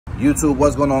YouTube,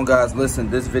 what's going on, guys?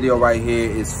 Listen, this video right here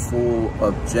is full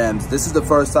of gems. This is the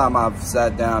first time I've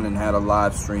sat down and had a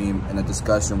live stream and a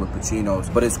discussion with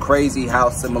Pacinos, but it's crazy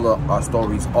how similar our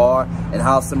stories are and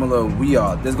how similar we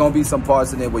are. There's gonna be some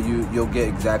parts in it where you'll get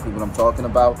exactly what I'm talking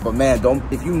about, but man,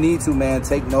 if you need to, man,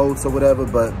 take notes or whatever,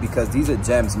 but because these are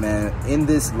gems, man. In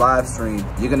this live stream,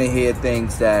 you're gonna hear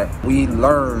things that we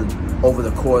learned over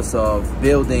the course of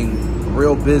building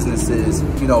real businesses,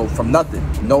 you know, from nothing.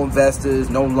 No investors,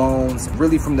 no loans,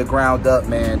 really from the ground up,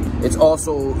 man. It's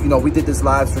also, you know, we did this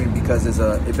live stream because there's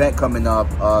an event coming up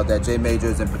that J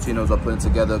Majors and Pacinos are putting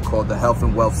together called the Health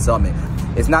and Wealth Summit.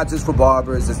 It's not just for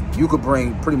barbers. You could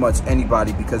bring pretty much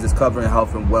anybody because it's covering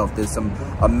health and wealth. There's some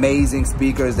amazing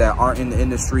speakers that aren't in the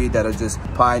industry that are just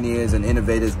pioneers and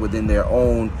innovators within their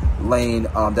own lane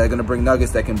that are going to bring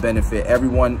nuggets that can benefit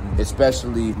everyone,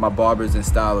 especially my barbers and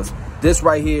stylists. This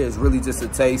right here is really just a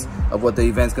taste of what the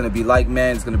event's gonna be like,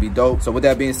 man. It's gonna be dope. So with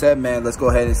that being said, man, let's go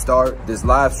ahead and start this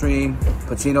live stream.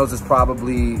 Pacinos is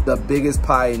probably the biggest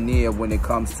pioneer when it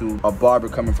comes to a barber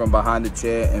coming from behind the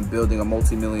chair and building a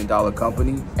multi-million-dollar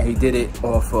company. And he did it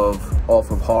off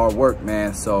of hard work,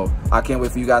 man. So I can't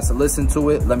wait for you guys to listen to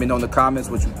it. Let me know in the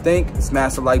comments what you think.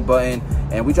 Smash the like button.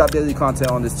 And we drop daily content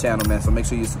on this channel, man. So make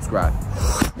sure you subscribe.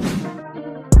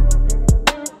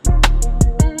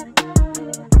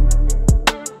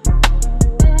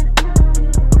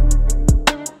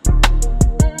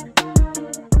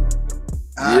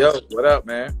 Yo, what up,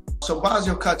 man? So why's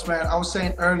your cuts, man? I was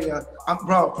saying earlier,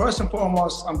 bro, first and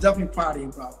foremost, I'm definitely proud of you,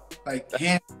 bro.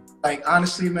 Like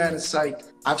honestly, man, it's like,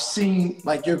 I've seen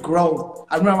like your growth.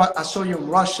 I remember I saw you in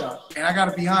Russia, and I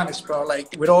gotta be honest, bro,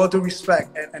 like with all due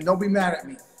respect, and don't be mad at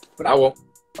me, but I won't.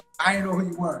 I didn't know who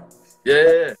you were.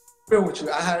 Yeah. Real with you,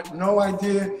 I had no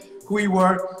idea who you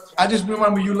were. I just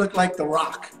remember you looked like The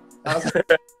Rock. I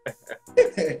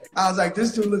was like,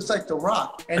 this dude looks like The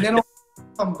Rock. And then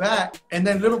come back, and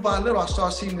then little by little I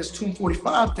started seeing this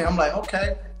 245 thing. I'm like,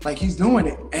 okay, like he's doing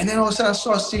it. And then all of a sudden I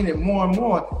started seeing it more and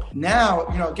more. Now,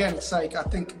 you know, again, it's like, I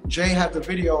think Jay had the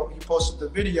video, he posted the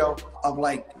video of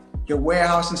like your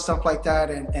warehouse and stuff like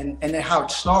that, and then how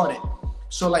it started.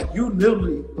 So like you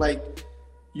literally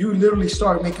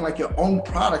started making like your own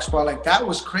products, bro. Like that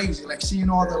was crazy. Like seeing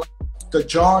all the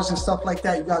jars and stuff like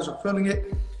that, you guys were filling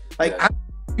it. Like I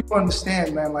people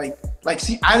understand, man, like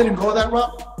see, I didn't go that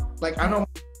route. Like I know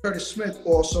Curtis Smith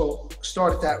also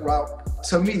started that route.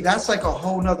 To me, that's like a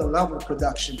whole nother level of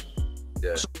production.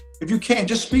 Yeah. So if you can,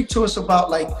 just speak to us about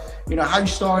like, you know, how you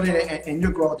started and your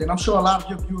growth. And I'm sure a lot of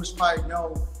your viewers probably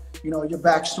know, you know, your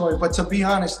backstory. But to be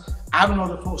honest, I don't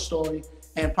know the full story,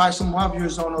 and probably some of my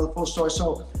viewers don't know the full story.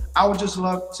 So I would just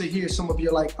love to hear some of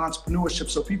your like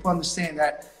entrepreneurship, so people understand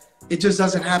that it just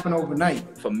doesn't happen overnight.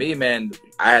 For me, man,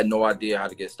 I had no idea how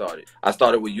to get started. I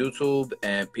started with YouTube,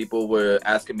 and people were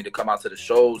asking me to come out to the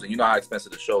shows, and you know how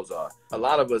expensive the shows are. A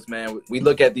lot of us, man, we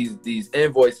look at these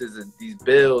invoices and these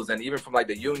bills, and even from like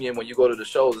the union, when you go to the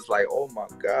shows, it's like, oh my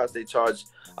gosh, they charge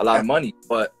a lot of money.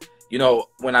 But you know,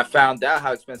 when I found out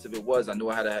how expensive it was, I knew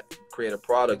I had to create a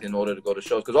product in order to go to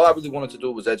shows, because all I really wanted to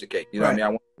do was educate. You know what I mean? I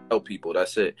wanted to help people.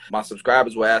 That's it. My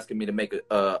subscribers were asking me to make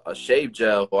a shave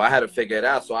gel, or I had to figure it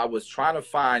out. So I was trying to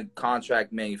find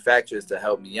contract manufacturers to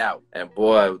help me out. And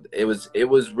boy, it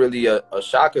was really a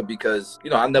shocker, because, you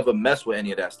know, I never messed with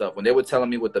any of that stuff. When they were telling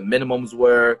me what the minimums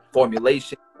were,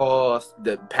 formulation costs,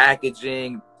 the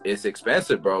packaging, it's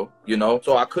expensive, bro, you know?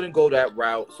 So I couldn't go that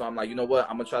route. So I'm like, you know what?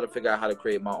 I'm gonna try to figure out how to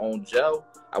create my own gel.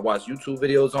 I watched YouTube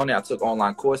videos on it. I took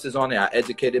online courses on it. I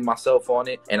educated myself on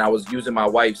it. And I was using my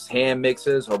wife's hand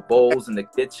mixers, her bowls in the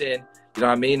kitchen, you know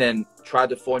what I mean? And tried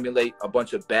to formulate a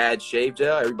bunch of bad shave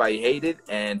gel. Everybody hated,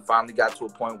 and finally got to a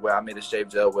point where I made a shave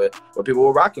gel where people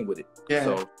were rocking with it. Yeah.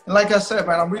 So, and like I said,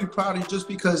 man, I'm really proud of you, just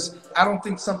because I don't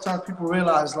think sometimes people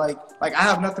realize, like I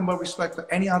have nothing but respect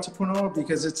for any entrepreneur,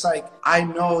 because it's like, I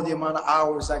know the amount of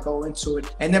hours that go into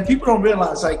it. And then people don't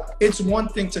realize, like, it's one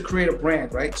thing to create a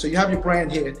brand, right? So you have your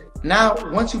brand here. Now,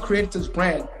 once you create this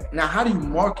brand, now how do you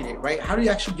market it, right? How do you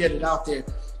actually get it out there?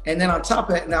 And then on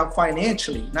top of it, now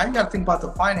financially, now you got to think about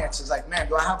the finances. Like, man,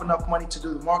 do I have enough money to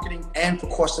do the marketing and for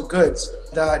cost of goods?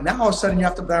 Now all of a sudden you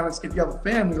have to balance, if you have a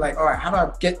family, like, all right, how do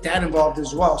I get that involved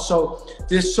as well? So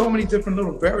there's so many different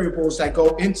little variables that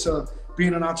go into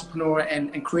being an entrepreneur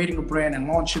and creating a brand and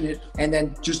launching it, and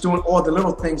then just doing all the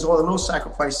little things, all the little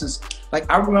sacrifices. Like,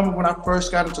 I remember when I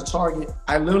first got into Target,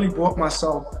 I literally bought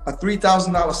myself a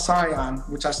 $3,000 Scion,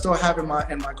 which I still have in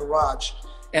my garage,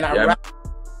 and I wrapped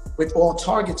with all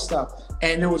Target stuff.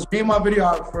 And it was me and my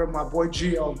videographer, my boy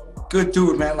Gio, good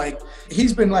dude, man. Like,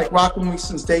 he's been like rocking with me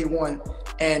since day one.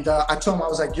 And I told him, I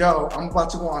was like, yo, I'm about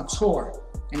to go on tour.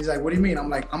 And he's like, what do you mean? I'm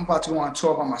like, I'm about to go on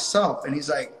tour by myself. And he's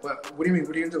like, but what do you mean?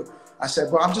 What are you gonna do? I said,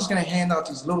 bro, I'm just gonna hand out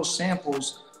these little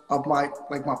samples of my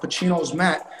Pacinos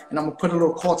mat, and I'm gonna put a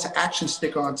little call to action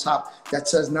sticker on top that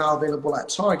says now available at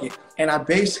Target. And I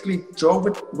basically drove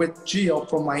it with Gio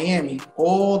from Miami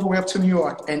all the way up to New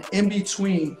York, and in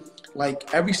between,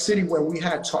 like every city where we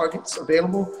had Targets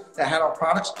available that had our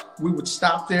products, we would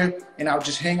stop there and I would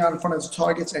just hang out in front of the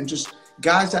Targets, and just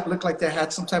guys that looked like they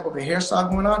had some type of a hairstyle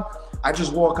going on, I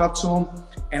just walk up to them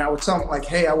and I would tell them like,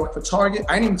 hey, I work for Target.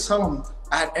 I didn't even tell them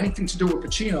I had anything to do with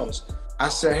Pacinos. I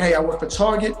said, hey, I work for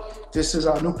Target. This is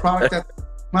our new product that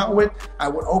I'm out with. I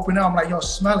would open it up, I'm like, yo,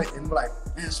 smell it. And be like,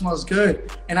 man, it smells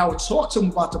good. And I would talk to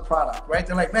them about the product, right?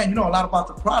 They're like, man, you know a lot about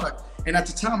the product. And at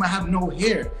the time I have no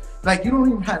hair. Like, you don't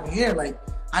even have hair. Like,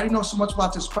 I didn't know so much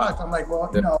about this product. I'm like, well,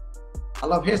 you know, I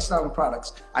love hairstyling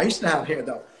products. I used to have hair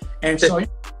though. And so you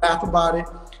laugh about it.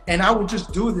 And I would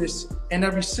just do this in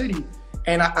every city.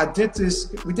 And I did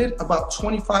this, we did about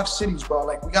 25 cities, bro.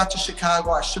 Like, we got to Chicago,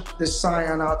 I shipped this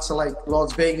Scion out to like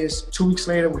Las Vegas. 2 weeks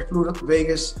later, we flew to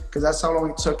Vegas, because that's how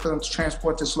long it took them to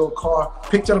transport this little car.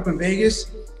 Picked it up in Vegas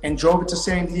and drove it to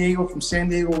San Diego. From San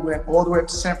Diego, we went all the way up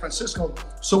to San Francisco.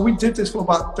 So we did this for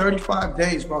about 35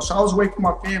 days, bro. So I was away from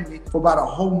my family for about a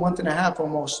whole month and a half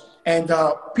almost. And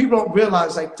people don't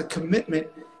realize like the commitment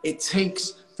it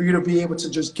takes for you to be able to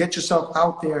just get yourself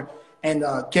out there and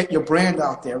get your brand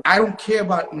out there. I don't care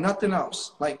about nothing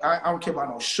else. Like, I don't care about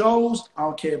no shows. I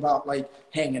don't care about like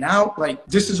hanging out. Like,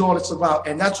 this is all it's about.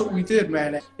 And that's what we did,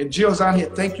 man. And Gio's on here,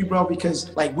 thank you, bro,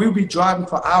 because like we'd be driving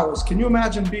for hours. Can you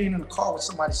imagine being in a car with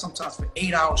somebody sometimes for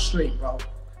 8 hours straight, bro?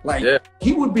 Like,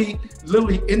 he would be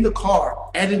literally in the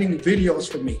car editing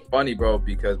videos for me. Funny, bro,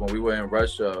 because when we were in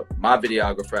Russia, my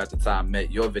videographer at the time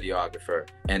met your videographer,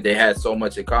 and they had so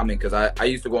much in common, because I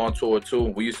used to go on tour too.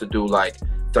 We used to do like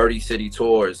 30 city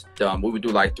tours. We would do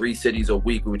like 3 cities a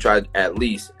week. We would try at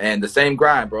least. And the same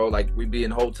grind, bro. Like, we'd be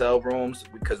in hotel rooms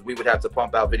because we would have to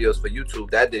pump out videos for YouTube.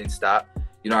 That didn't stop.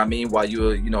 You know what I mean? While you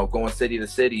were, you know, going city to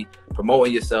city,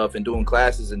 promoting yourself and doing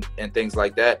classes and things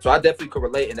like that. So I definitely could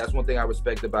relate. And that's one thing I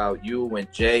respect about you and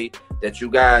Jay, that you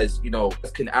guys, you know,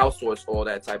 can outsource all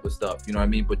that type of stuff. You know what I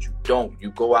mean? But you don't. You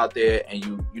go out there and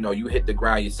you hit the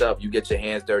ground yourself. You get your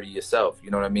hands dirty yourself. You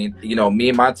know what I mean? You know, me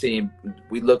and my team,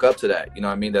 we look up to that. You know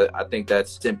what I mean? I think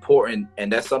that's important.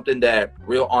 And that's something that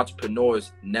real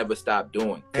entrepreneurs never stop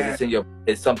doing. Because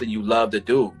it's something you love to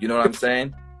do. You know what I'm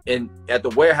saying? And at the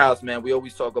warehouse, man, we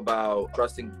always talk about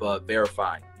trusting but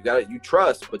verifying. You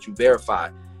trust, but you verify.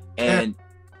 And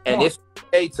it's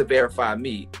okay to verify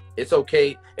me. It's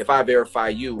okay if I verify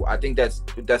you. I think that's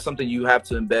something you have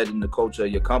to embed in the culture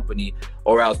of your company,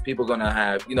 or else people are gonna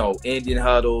have, you know, Indian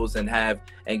huddles and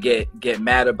get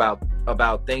mad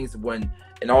about things, when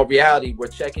in all reality we're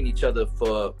checking each other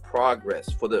for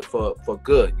progress, for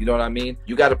good. You know what I mean?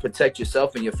 You got to protect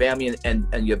yourself and your family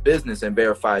and your business, and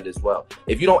verify it as well.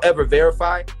 If you don't ever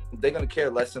verify, they're gonna care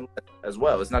less and less as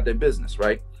well. It's not their business,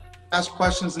 right? Ask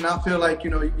questions and not feel like, you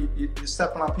know, you're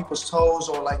stepping on people's toes,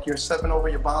 or like you're stepping over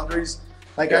your boundaries.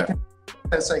 Like, I think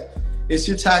that's like, it's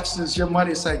your taxes, your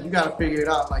money. It's like, you got to figure it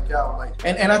out. Like, yo, like,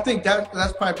 and I think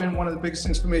that's probably been one of the biggest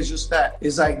things for me, is just that,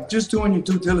 is like just doing your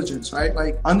due diligence, right?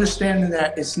 Like, understanding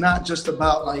that it's not just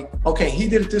about like, okay, he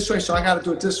did it this way, so I got to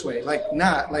do it this way. Like,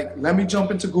 not like, let me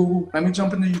jump into Google, let me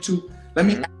jump into YouTube, let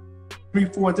me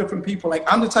 3-4 different people. Like,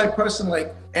 I'm the type of person,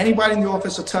 like anybody in the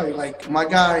office will tell you, like my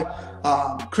guy,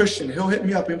 Christian, he'll hit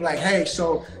me up and be like, hey,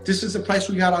 so this is the price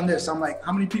we got on this. I'm like,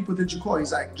 how many people did you call?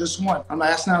 He's like, just one. I'm like,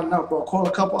 that's not enough, bro. Call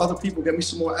a couple other people, get me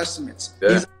some more estimates.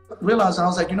 He's realized, I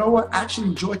was like, you know what? I actually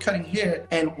enjoy cutting hair,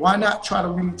 and why not try to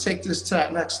really take this to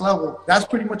that next level? That's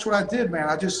pretty much what I did, man.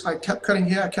 I kept cutting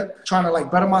hair. I kept trying to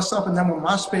like better myself. And then when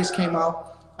MySpace came out,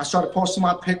 I started posting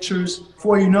my pictures.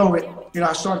 Before you know it, you know,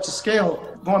 I started to scale.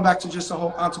 Going back to just the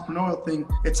whole entrepreneurial thing,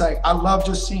 it's like, I love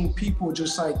just seeing people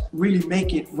just like really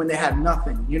make it when they had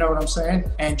nothing. You know what I'm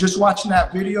saying? And just watching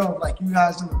that video of like you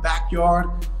guys in the backyard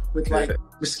with like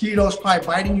mosquitoes probably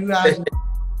biting you guys,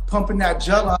 pumping that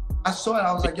gel out. I saw it,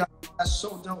 I was like, yo, that's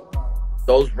so dope, bro.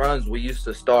 Those runs, we used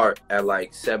to start at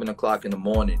like 7 o'clock in the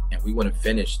morning, and we wouldn't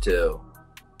finish till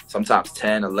sometimes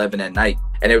 10, 11 at night.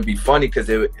 And it would be funny because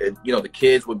you know, the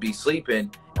kids would be sleeping,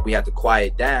 and we had to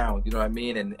quiet down, you know what I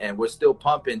mean? And we're still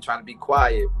pumping, trying to be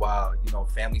quiet while, you know,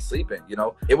 family's sleeping, you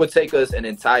know? It would take us an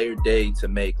entire day to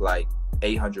make like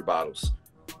 800 bottles.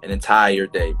 An entire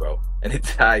day, bro. An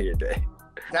entire day.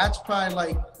 That's probably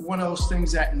like one of those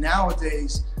things that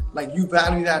nowadays, like, you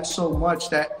value that so much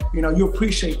that, you know, you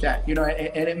appreciate that, you know,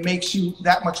 and it makes you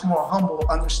that much more humble,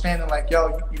 understanding like,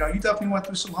 yo, you know, you definitely went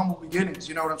through some humble beginnings,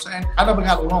 you know what I'm saying? I never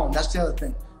got a loan. That's the other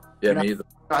thing. Yeah, me either.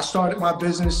 I started my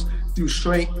business do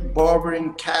straight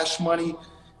barbering, cash money,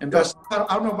 invest. I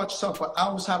don't know about yourself, but I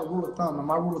always had a rule of thumb, and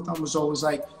my rule of thumb was always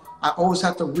like, I always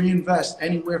had to reinvest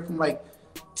anywhere from like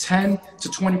 10 to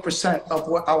 20% of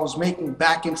what I was making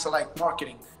back into like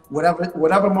marketing.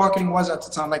 Whatever marketing was at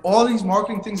the time. Like all these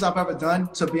marketing things I've ever done,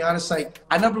 to be honest, like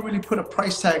I never really put a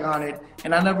price tag on it,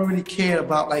 and I never really cared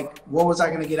about like what was I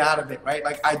gonna get out of it, right?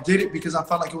 Like I did it because I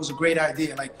felt like it was a great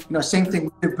idea. Like, you know, same thing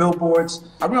with the billboards.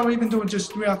 I remember even doing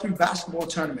just 3-on-3 basketball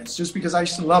tournaments just because I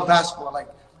used to love basketball. Like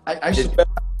I used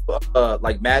to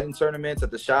like Madden tournaments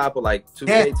at the shop, or like 2K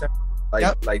tournaments.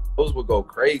 Like those would go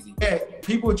crazy. Yeah,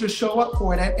 people would just show up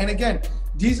for it. And again,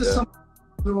 these are some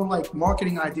little like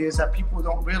marketing ideas that people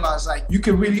don't realize. Like you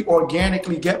can really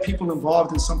organically get people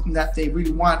involved in something that they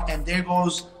really want, and there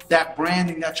goes that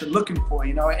branding that you're looking for,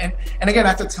 you know. And again,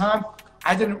 at the time,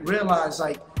 I didn't realize,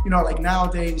 like, you know, like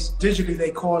nowadays digitally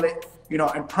they call it, you know,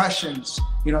 impressions.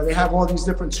 You know, they have all these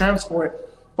different terms for it,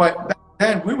 but back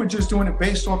then we were just doing it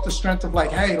based off the strength of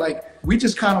like, hey, like we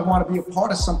just kind of want to be a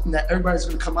part of something that everybody's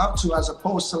going to come out to, as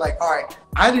opposed to like, all right,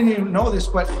 I didn't even know this,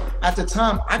 but at the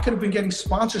time I could have been getting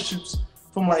sponsorships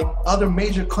from like other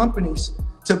major companies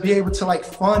to be able to like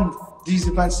fund these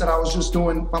events that I was just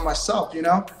doing by myself, you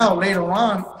know? Now later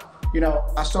on, you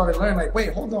know, I started learning like,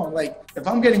 wait, hold on, like if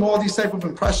I'm getting all these type of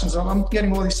impressions, I'm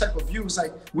getting all these type of views,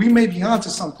 like we may be onto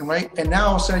something, right? And now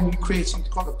all of a sudden you create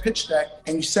something called a pitch deck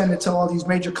and you send it to all these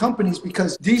major companies,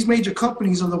 because these major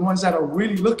companies are the ones that are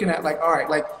really looking at like, all right,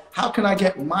 like how can I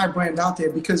get my brand out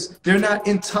there? Because they're not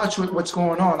in touch with what's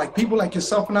going on. Like people like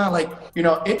yourself and I, like, you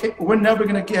know, we're never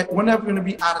gonna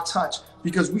be out of touch,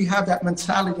 because we have that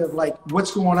mentality of like,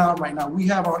 what's going on right now? We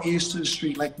have our ears to the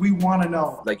street. Like we want to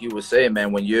know. Like you were saying,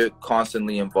 man, when you're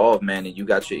constantly involved, man, and you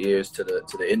got your ears to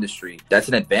the industry, that's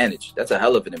an advantage. That's a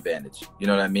hell of an advantage. You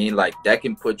know what I mean? Like that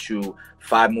can put you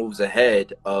 5 moves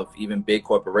ahead of even big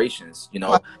corporations, you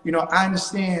know? You know, I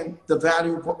understand the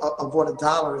value of what a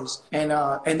dollar is. And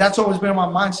that's always been my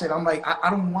mindset. I'm like,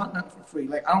 I don't want nothing for free.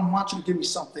 Like, I don't want you to give me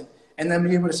something and then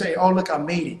be able to say, oh, look, I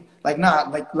made it. Like, nah,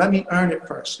 like, let me earn it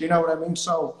first. You know what I mean?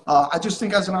 So I just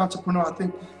think as an entrepreneur, I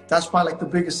think that's probably like the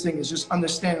biggest thing, is just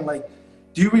understanding, like,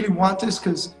 do you really want this?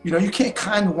 Because, you know, you can't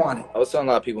kind of want it. I was telling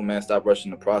a lot of people, man, stop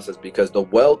rushing the process, because the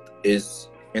wealth is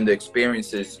in the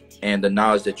experiences and the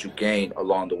knowledge that you gain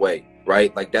along the way,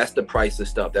 right? Like that's the priceless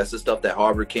stuff. That's the stuff that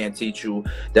Harvard can't teach you.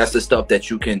 That's the stuff that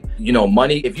you can, you know,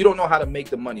 money. If you don't know how to make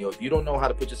the money, or if you don't know how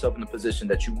to put yourself in the position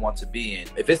that you want to be in,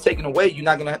 if it's taken away, you're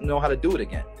not going to know how to do it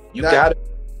again. You got to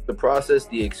the process,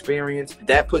 the experience,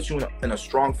 that puts you in a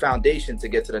strong foundation to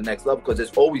get to the next level, because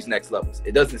there's always next levels.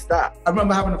 It doesn't stop. I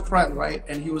remember having a friend, right?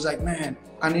 And he was like, man,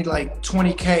 I need like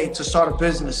 20K to start a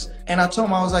business. And I told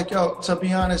him, I was like, yo, to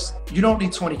be honest, you don't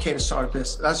need 20K to start a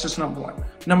business. That's just number one.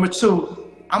 Number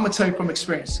two, I'm gonna tell you from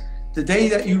experience, the day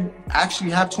that you actually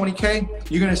have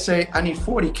 20K, you're gonna say, I need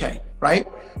 40K, right?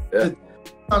 Yeah.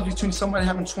 The difference between somebody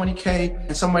having 20K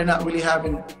and somebody not really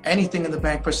having anything in the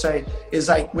bank per se is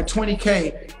like, with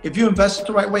 20K, if you invest it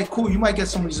the right way, cool, you might get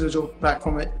some residual back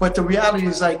from it. But the reality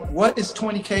is like, what is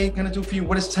 20K gonna do for you?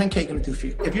 What is 10K gonna do for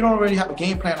you? If you don't already have a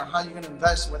game plan on how you're gonna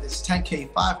invest, whether it's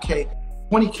 10K, 5K,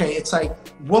 20K, it's like,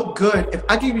 what good? If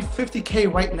I give you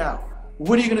 50K right now,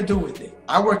 what are you gonna do with it?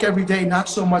 I work every day, not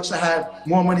so much to have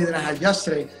more money than I had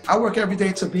yesterday. I work every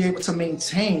day to be able to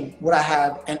maintain what I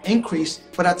have and increase,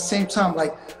 but at the same time,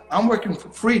 like, I'm working for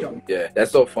freedom. Yeah,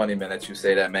 that's so funny, man, that you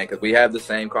say that, man, because we have the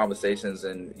same conversations,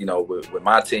 and, you know, with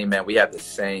my team, man, we have the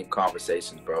same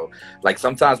conversations, bro. Like,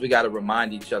 sometimes we got to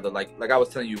remind each other, like I was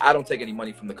telling you, I don't take any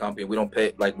money from the company. We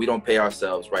don't pay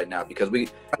ourselves right now, because we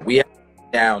have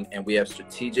down and we have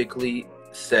strategically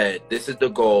said this is the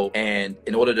goal, and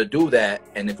in order to do that,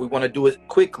 and if we want to do it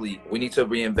quickly, we need to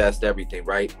reinvest everything,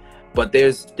 right? But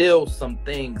there's still some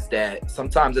things that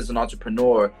sometimes as an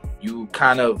entrepreneur you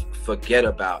kind of forget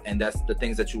about, and that's the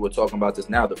things that you were talking about just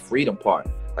now, the freedom part.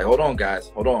 Like, hold on guys,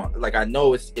 hold on. Like, I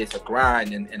know it's a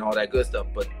grind and all that good stuff,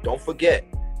 but don't forget,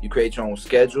 you create your own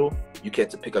schedule. You get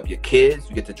to pick up your kids.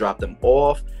 You get to drop them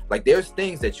off. Like, there's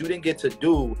things that you didn't get to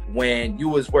do when you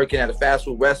was working at a fast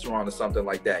food restaurant or something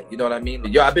like that. You know what I mean?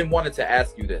 Yo, I've been wanting to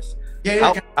ask you this.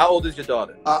 Yeah. How old is your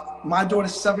daughter? My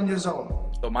daughter's 7 years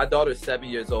old. So my daughter is 7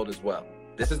 years old as well.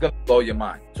 This is going to blow your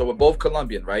mind. So we're both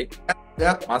Colombian, right?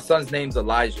 Yeah. My son's name's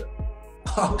Elijah.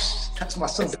 Oh, that's my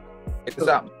son. Check this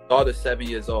out. My daughter's 7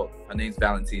 years old. Her name's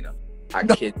Valentina. I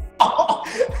kid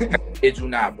you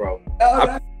not, bro.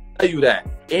 I tell you that.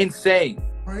 Insane.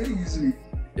 Crazy.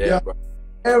 Yeah, bro.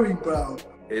 Scary, bro.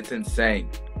 It's insane.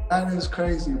 That is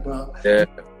crazy, bro. Yeah.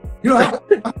 You don't have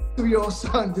a 2-year-old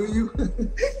son, do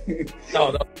you?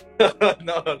 No.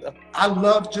 No. I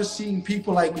love just seeing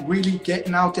people like really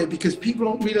getting out there, because people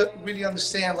don't really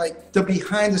understand like the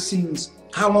behind the scenes,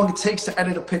 how long it takes to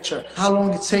edit a picture, how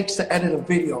long it takes to edit a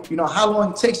video, you know, how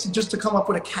long it takes to just to come up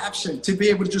with a caption, to be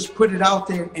able to just put it out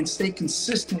there and stay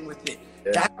consistent with it.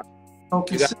 Yeah.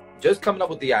 Just coming up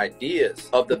with the ideas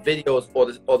of the videos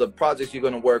or the projects you're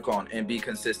going to work on and be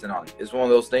consistent on it. It's one of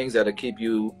those things that'll keep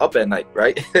you up at night,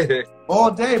 right? All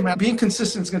day, man. Being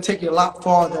consistent is going to take you a lot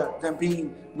farther than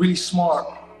being really smart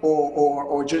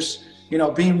or just, you know,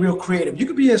 being real creative. You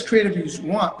can be as creative as you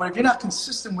want, but if you're not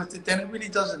consistent with it, then it really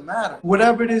doesn't matter.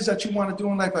 Whatever it is that you want to do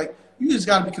in life, like, you just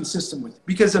got to be consistent with it,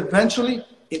 because eventually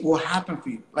it will happen for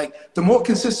you. Like, the more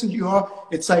consistent you are,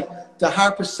 it's like the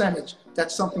higher percentage that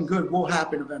something good will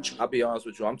happen eventually. I'll be honest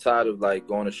with you, I'm tired of like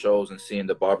going to shows and seeing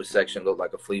the barber section look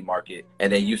like a flea market,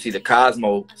 and then you see the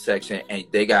Cosmo section and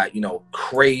they got, you know,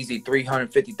 crazy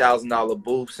 $350,000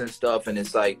 booths and stuff, and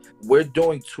it's like we're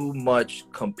doing too much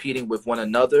competing with one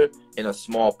another in a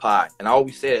small pie. And I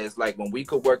always say it's like, when we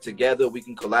could work together, we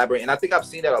can collaborate. And I think I've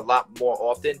seen that a lot more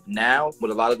often now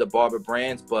with a lot of the barber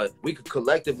brands, but we could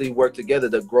collectively work together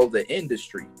to grow the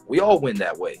industry. We all win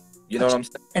that way. You know what I'm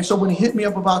saying? And so when he hit me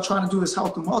up about trying to do this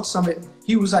Health and Wealth Summit,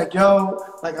 he was like, yo,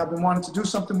 like, I've been wanting to do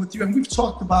something with you. And we've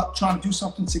talked about trying to do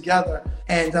something together.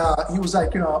 And he was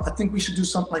like, you know, I think we should do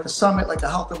something like a summit, like a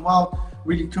health and wealth,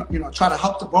 really, you know, try to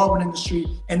help the barbering industry.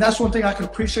 And that's one thing I can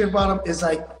appreciate about him, is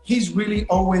like, he's really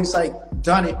always like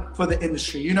done it for the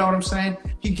industry. You know what I'm saying?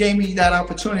 He gave me that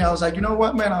opportunity. I was like, you know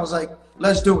what, man? I was like,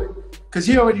 let's do it. Because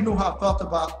he already knew how I felt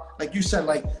about, like you said,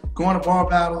 like going to bar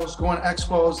battles, going to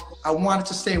expos. I wanted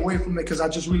to stay away from it because I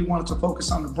just really wanted to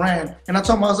focus on the brand. And I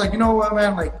told him, I was like, you know what,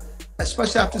 man, like,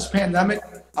 especially after this pandemic,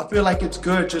 I feel like it's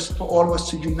good just for all of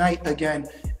us to unite again.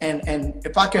 And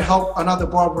if I could help another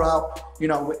barber out, you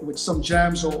know, with some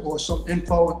gems or some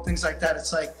info and things like that,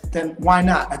 it's like, then why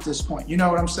not at this point? You know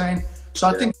what I'm saying? So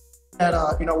I think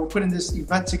that, you know, we're putting this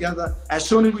event together. As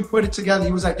soon as we put it together,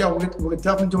 he was like, yo, we're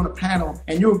definitely doing a panel.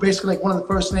 And you were basically like one of the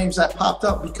first names that popped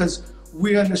up, because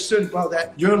we understood, bro,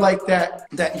 that you're like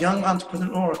that young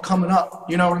entrepreneur coming up.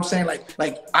 You know what I'm saying?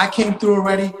 Like I came through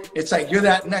already. It's like you're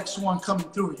that next one coming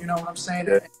through. You know what I'm saying?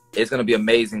 Yeah. It's going to be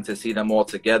amazing to see them all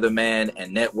together, man,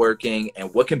 and networking,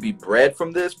 and what can be bred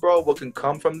from this, bro, what can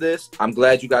come from this. I'm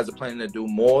glad you guys are planning to do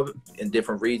more in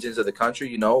different regions of the country,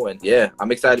 you know, and yeah, I'm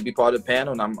excited to be part of the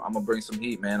panel, and I'm going to bring some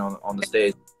heat, man, on the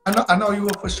stage. I know you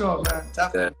will, for sure, man.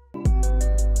 Definitely. Yeah.